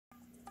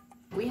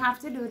We have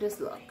to do this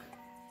look.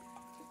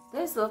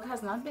 This look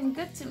has not been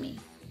good to me.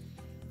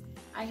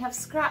 I have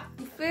scrapped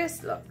the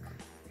first look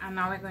and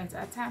now we're going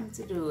to attempt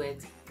to do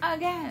it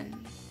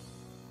again.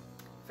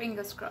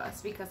 Fingers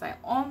crossed, because I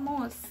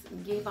almost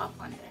gave up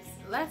on this.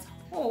 Let's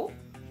hope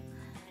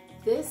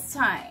this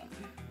time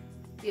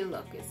the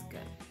look is good.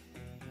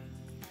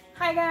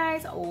 Hi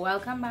guys,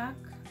 welcome back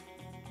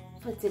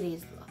for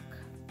today's look.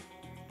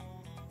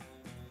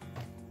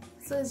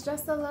 So it's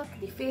just a look.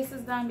 The face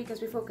is done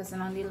because we're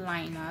focusing on the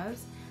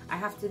liners. I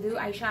have to do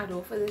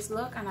eyeshadow for this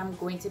look and I'm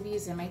going to be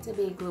using my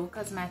Today Glow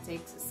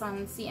Cosmetics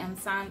Sun Sea and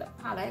Sand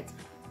palette.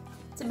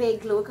 Today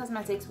Glow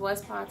Cosmetics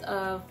was part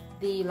of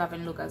the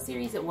Lovin local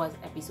series. It was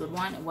episode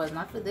 1. It was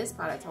not for this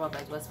palette, however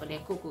it was for their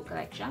Cocoa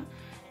collection.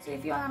 So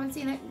if you all haven't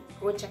seen it,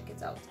 go check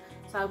it out.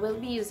 So I will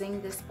be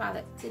using this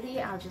palette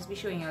today. I'll just be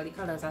showing you all the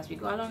colors as we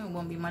go along. It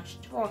won't be much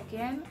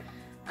talking.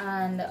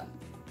 And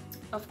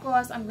of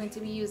course I'm going to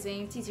be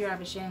using TT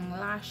Ravishing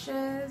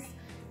lashes,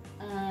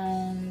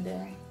 and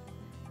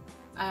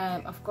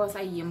of course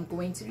I am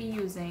going to be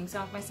using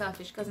some of my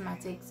Selfish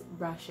Cosmetics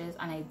brushes,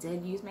 and I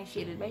did use my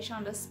Shaded by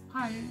Shonda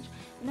sponge.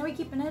 You know, we're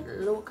keeping it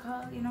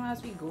local, you know,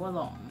 as we go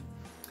along.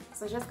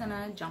 So just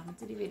gonna jump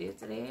into the video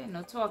today.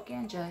 No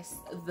talking, just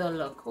the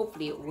look.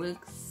 Hopefully it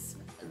works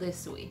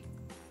this way.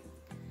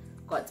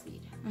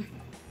 Godspeed.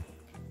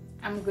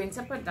 I'm going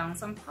to put down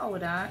some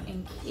powder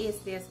in case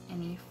there's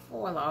any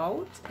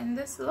fallout in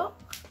this look.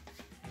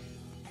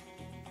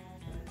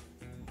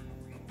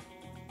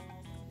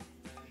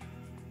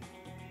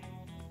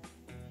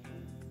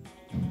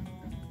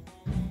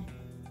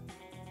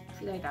 I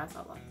feel like that's a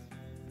lot,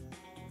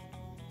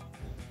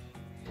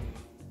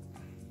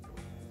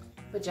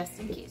 but just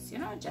in case, you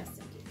know, just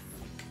in case.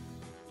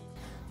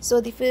 So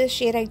the first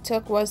shade I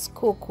took was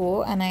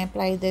Cocoa, and I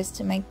applied this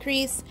to my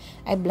crease.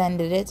 I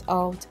blended it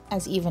out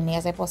as evenly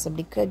as I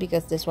possibly could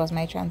because this was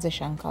my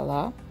transition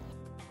color.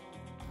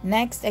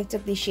 Next, I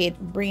took the shade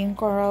Brain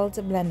Coral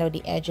to blend out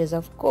the edges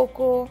of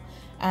Cocoa,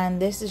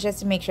 and this is just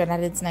to make sure that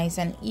it's nice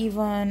and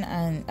even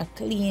and a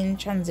clean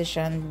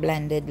transition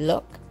blended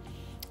look.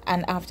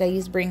 And after I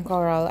used Brain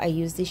Coral, I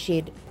used the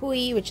shade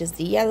Pui, which is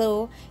the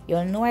yellow. You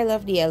all know I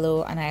love the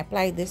yellow, and I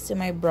applied this to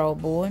my brow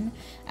bone.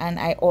 And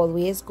I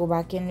always go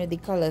back in with the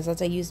colors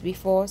that I used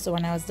before. So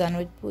when I was done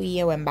with Pui,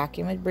 I went back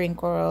in with Brain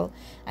Coral,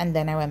 and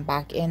then I went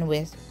back in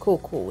with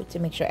Cocoa to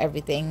make sure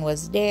everything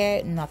was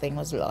there, nothing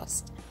was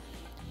lost.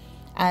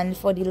 And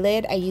for the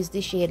lid, I used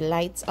the shade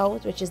Lights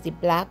Out, which is the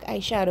black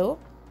eyeshadow,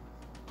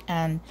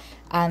 and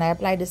I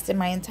applied this to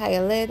my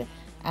entire lid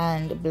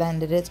and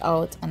blended it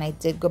out, and I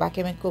did go back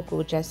in with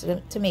Cocoa just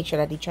to make sure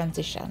that the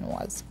transition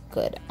was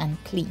good and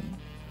clean.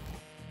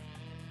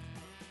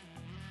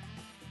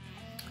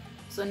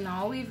 So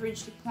now we've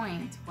reached the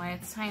point where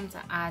it's time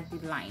to add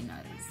the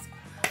liners.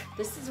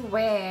 This is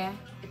where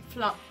it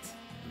flopped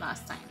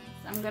last time,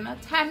 so I'm gonna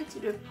attempt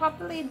to do it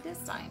properly this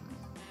time.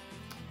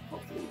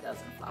 Hopefully it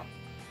doesn't flop.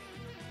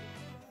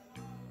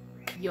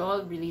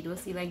 Y'all really don't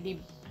see like the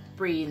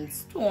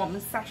brainstorm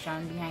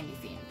session behind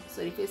the scenes. So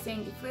if you're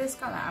saying the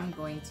first color I'm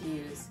going to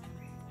use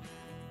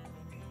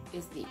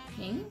is the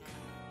pink.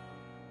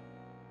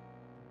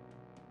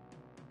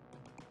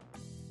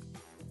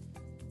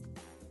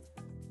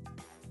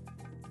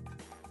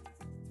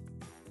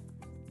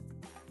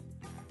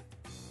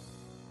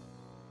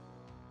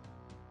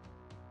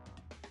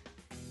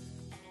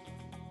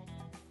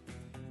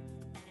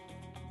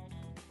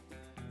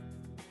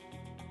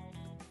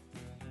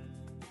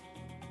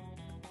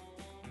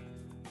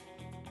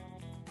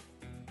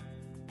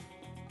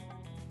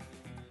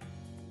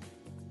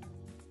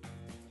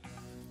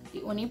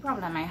 The only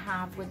problem I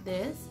have with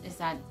this is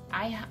that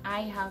I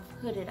have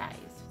hooded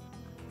eyes.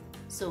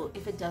 So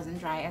if it doesn't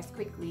dry as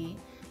quickly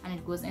and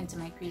it goes into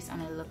my crease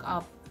and I look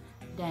up,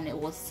 then it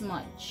will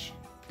smudge.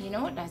 You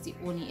know, that's the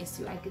only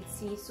issue I could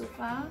see so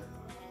far.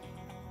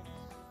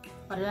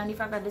 Other than the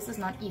fact that this is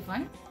not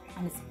even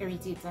and it's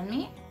irritating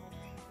me,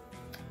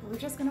 we're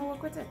just gonna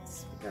work with it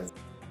because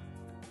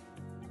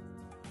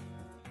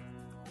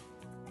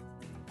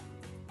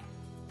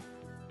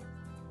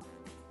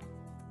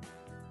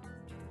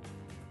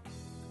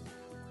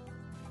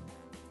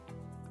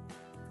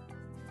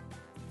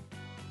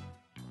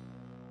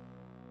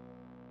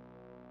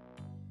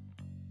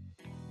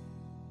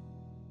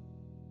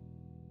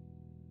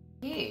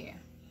yeah.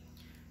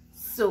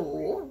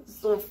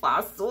 So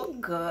far so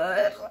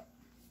good.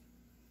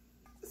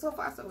 So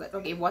far so good.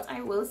 Okay, what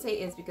I will say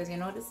is, because you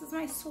know this is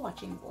my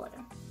swatching board,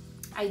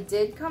 I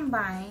did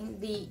combine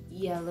the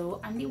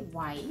yellow and the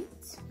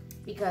white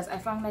because I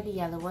found that the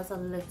yellow was a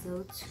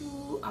little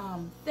too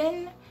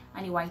thin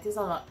and the white is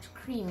a lot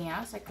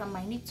creamier, so I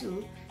combined the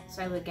two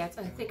so I will get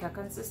a thicker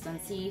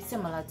consistency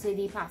similar to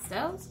the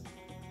pastels.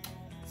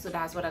 So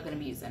that's what I'm going to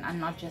be using, and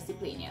not just the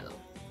plain yellow.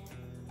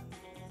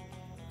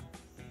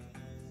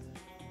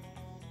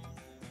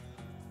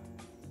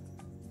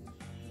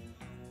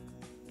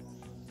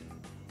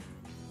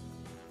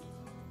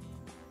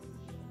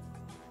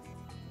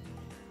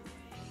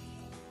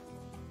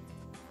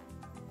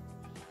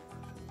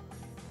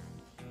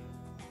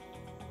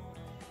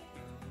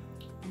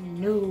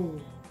 No,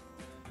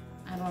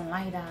 I don't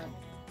like that.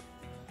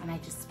 And I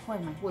just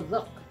spoiled my whole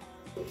look.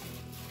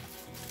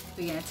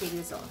 We're gonna take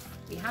this off.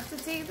 We have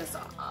to take this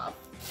off.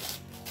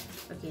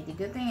 Okay, the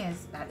good thing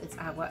is that it's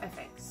Agua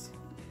FX.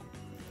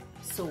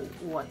 So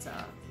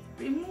water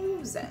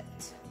removes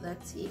it.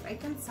 Let's see if I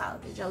can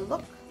salvage a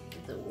look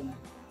though.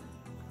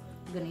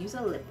 I'm gonna use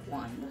a lip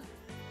wand.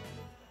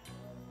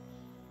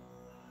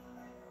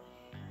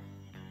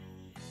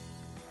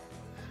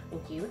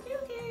 Okay.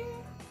 Okay,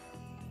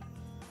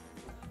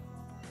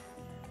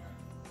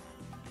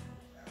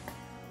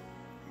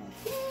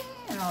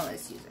 and now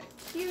let's use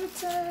a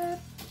Q-tip.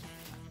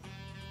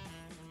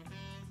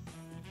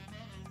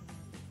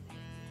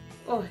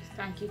 Oh,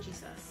 thank you,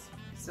 Jesus.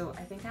 So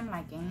I think I'm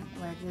liking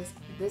where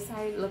this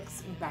side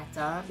looks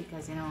better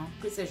because, you know,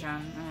 precision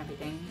and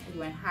everything. It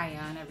went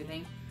higher and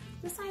everything.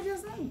 This side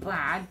doesn't look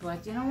bad,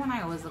 but you know, when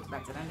I always look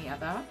better than the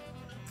other.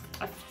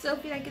 I still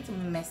feel like it's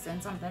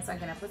missing something, so I'm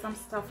gonna put some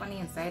stuff on the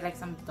inside, like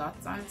some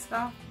dots on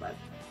stuff, but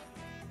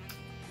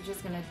I'm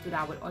just gonna do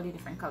that with all the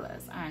different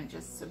colors and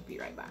just be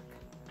right back.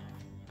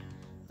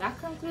 That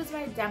concludes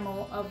my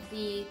demo of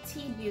the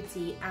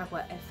T-Beauty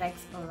Agua FX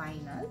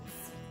liners.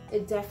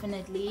 It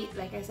definitely,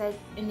 like I said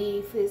in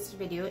the first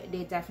video,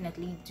 they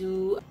definitely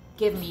do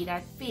give me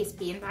that face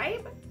paint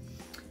vibe.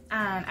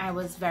 And I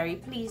was very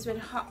pleased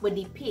with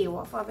the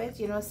payoff of it.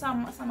 You know,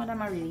 some of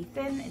them are really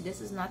thin.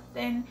 This is not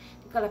thin.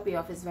 The color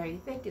payoff is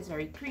very thick. It's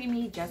very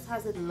creamy, just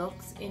as it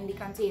looks in the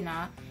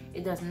container.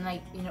 It doesn't,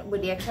 like, you know,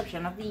 with the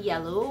exception of the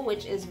yellow,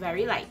 which is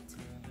very light.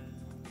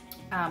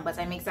 But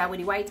I mixed that with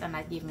the white and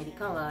that gave me the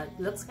color.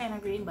 It looks kind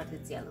of green, but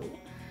it's yellow.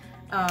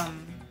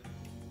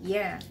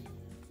 Yeah.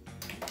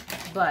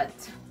 But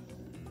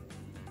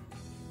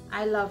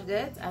I loved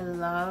it. I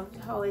loved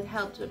how it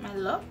helped with my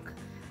look.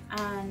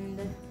 And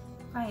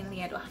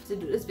finally, I don't have to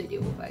do this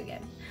video over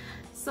again.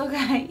 So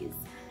guys,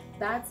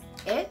 that's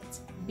it.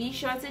 Be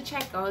sure to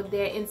check out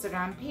their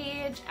Instagram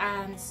page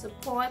and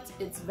support.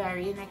 It's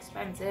very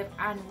inexpensive,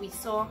 and we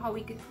saw how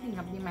we could clean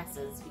up the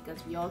messes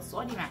because we all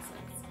saw the messes.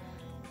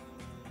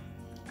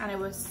 And it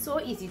was so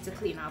easy to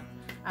clean up,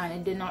 and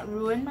it did not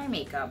ruin my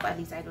makeup. At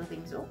least I don't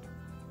think so.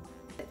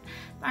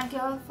 Thank you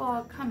all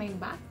for coming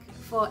back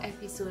for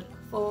episode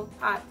 4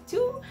 part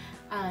 2.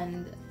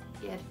 And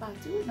yeah, part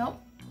 2?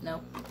 Nope.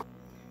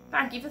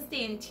 Thank you for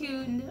staying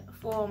tuned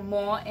for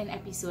more in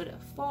episode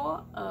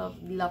 4 of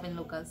the Lovin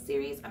Local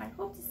series, and I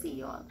hope to see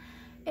you all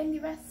in the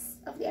rest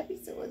of the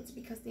episodes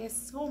because there's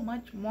so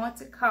much more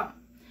to come.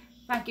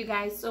 Thank you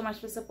guys so much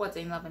for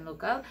supporting Lovin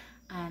Local,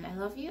 and I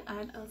love you,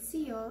 and I'll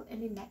see you all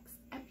in the next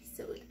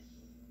episode.